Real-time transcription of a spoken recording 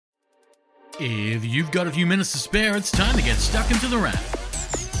If you've got a few minutes to spare, it's time to get stuck into the wrap.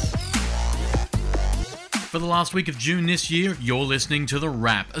 For the last week of June this year, you're listening to The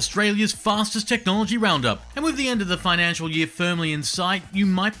Wrap, Australia's fastest technology roundup. And with the end of the financial year firmly in sight, you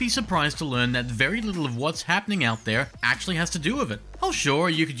might be surprised to learn that very little of what's happening out there actually has to do with it. Oh sure,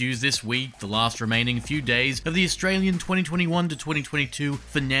 you could use this week, the last remaining few days of the Australian 2021 to 2022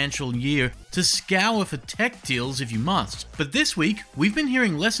 financial year, to scour for tech deals if you must. But this week, we've been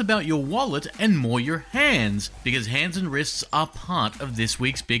hearing less about your wallet and more your hands, because hands and wrists are part of this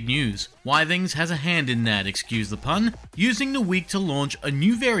week's big news. Withings has a hand in that, excuse the pun, using the week to launch a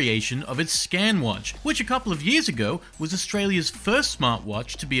new variation of its ScanWatch, which a couple of years ago was Australia's first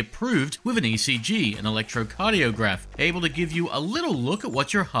smartwatch to be approved with an ECG, an electrocardiograph, able to give you a little look at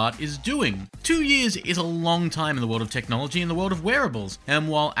what your heart is doing. 2 years is a long time in the world of technology and the world of wearables, and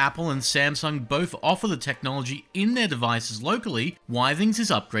while Apple and Samsung both offer the technology in their devices locally, Withings is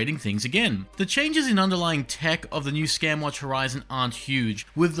upgrading things again. The changes in underlying tech of the new ScanWatch Horizon aren't huge,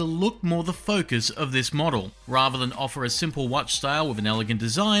 with the look more the focus of this model. Rather than offer a simple watch style with an elegant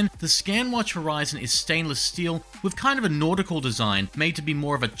design, the ScanWatch Horizon is stainless steel with kind of a nautical design, made to be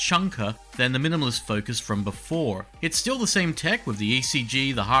more of a chunker than the minimalist focus from before. It's still the same tech with the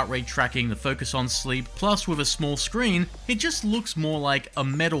ECG, the heart rate tracking, the focus on sleep, plus with a small screen, it just looks more like a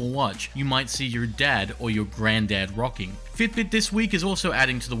metal watch you might see your dad or your granddad rocking. Fitbit this week is also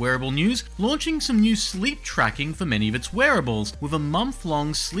adding to the wearable news, launching some new sleep tracking for many of its wearables, with a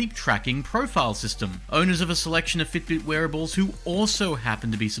month-long sleep tracking profile system. Owners of a selection of Fitbit wearables who also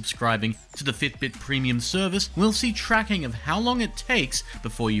happen to be subscribing to the Fitbit Premium service will see tracking of how long it takes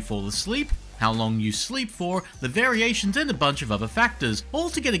before you fall asleep, how long you sleep for, the variations, and a bunch of other factors, all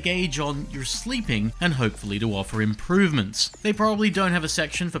to get a gauge on your sleeping and hopefully to offer improvements. They probably don't have a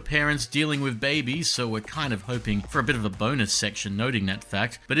section for parents dealing with babies, so we're kind of hoping for a bit of a bonus section noting that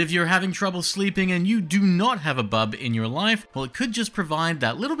fact. But if you're having trouble sleeping and you do not have a bub in your life, well, it could just provide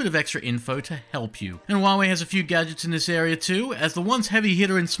that little bit of extra info to help you. And Huawei has a few gadgets in this area too, as the once heavy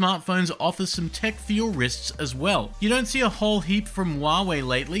hitter in smartphones offers some tech for your wrists as well. You don't see a whole heap from Huawei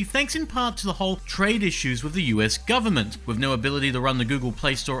lately, thanks in part to the whole trade issues with the US government. With no ability to run the Google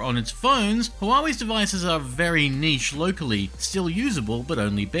Play Store on its phones, Huawei's devices are very niche locally, still usable but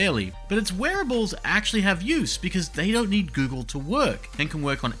only barely. But its wearables actually have use because they don't need Google to work, and can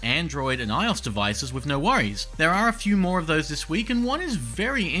work on Android and iOS devices with no worries. There are a few more of those this week, and one is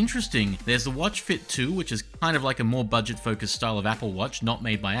very interesting. There's the Watch Fit 2, which is kind of like a more budget-focused style of Apple Watch not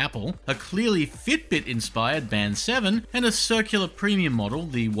made by Apple, a clearly Fitbit-inspired Band 7, and a circular premium model,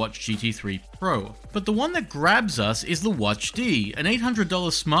 the Watch GT3 Pro. But the one that grabs us is the Watch D, an $800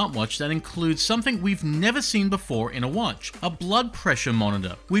 smartwatch that includes something we've never seen before in a watch, a blood pressure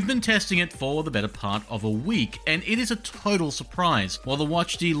monitor. We've been testing it for the better part of a week, and it is a total surprise. While the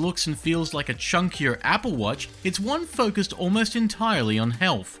Watch D looks and feels like a chunkier Apple Watch, it's one focused almost entirely on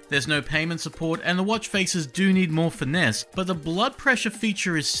health. There's no payment support, and the watch faces do need more finesse, but the blood pressure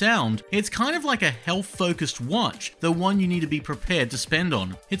feature is sound. It's kind of like a health-focused watch, though one you need to be prepared to spend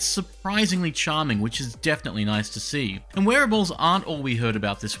on. It's surprisingly charming, which is definitely nice to see. And wearables aren't all we heard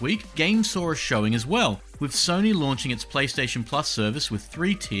about this week. Games saw a showing as well, with Sony launching its PlayStation Plus service with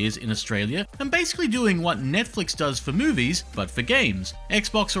 3 tiers in Australia, and basically doing what Netflix does for movies, but for games.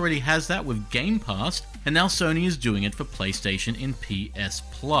 Xbox already has that with Game Pass, and now Sony is doing it for PlayStation in PS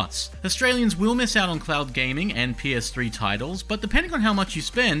Plus. Australians will miss out on cloud gaming and PS3 titles, but depending on how much you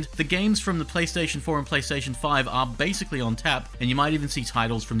spend, the games from the PlayStation 4 and PlayStation 5 are basically on tap, and you might even see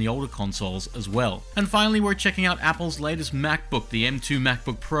titles from the older consoles as well. And finally, we're checking out Apple's latest MacBook, the M2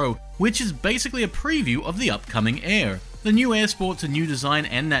 MacBook Pro, which is basically a preview of the upcoming Air. The new Air sports a new design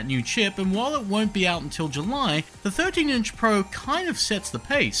and that new chip, and while it won't be out until July, the 13-inch Pro kind of sets the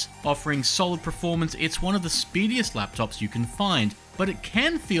pace. Offering solid performance, it's one of the speediest laptops you can find, but it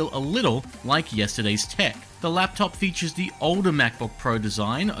can feel a little like yesterday's tech. The laptop features the older MacBook Pro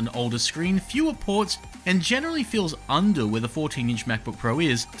design, an older screen, fewer ports, and generally feels under where the 14-inch MacBook Pro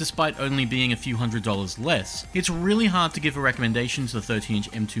is, despite only being a few $100s less. It's really hard to give a recommendation to the 13-inch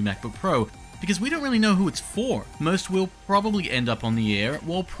M2 MacBook Pro, because we don't really know who it's for. Most will probably end up on the Air,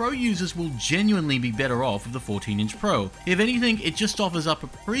 while Pro users will genuinely be better off with the 14-inch Pro. If anything, it just offers up a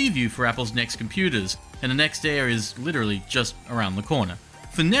preview for Apple's next computers, and the next Air is literally just around the corner.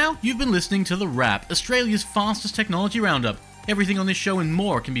 For now, you've been listening to The Wrap, Australia's fastest technology roundup. Everything on this show and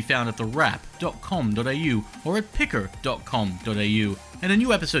more can be found at thewrap.com.au or at picker.com.au, and a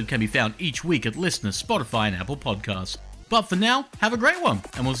new episode can be found each week at Listener, Spotify, and Apple Podcasts. But for now, have a great one,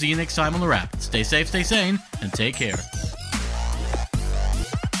 and we'll see you next time on The Wrap. Stay safe, stay sane, and take care.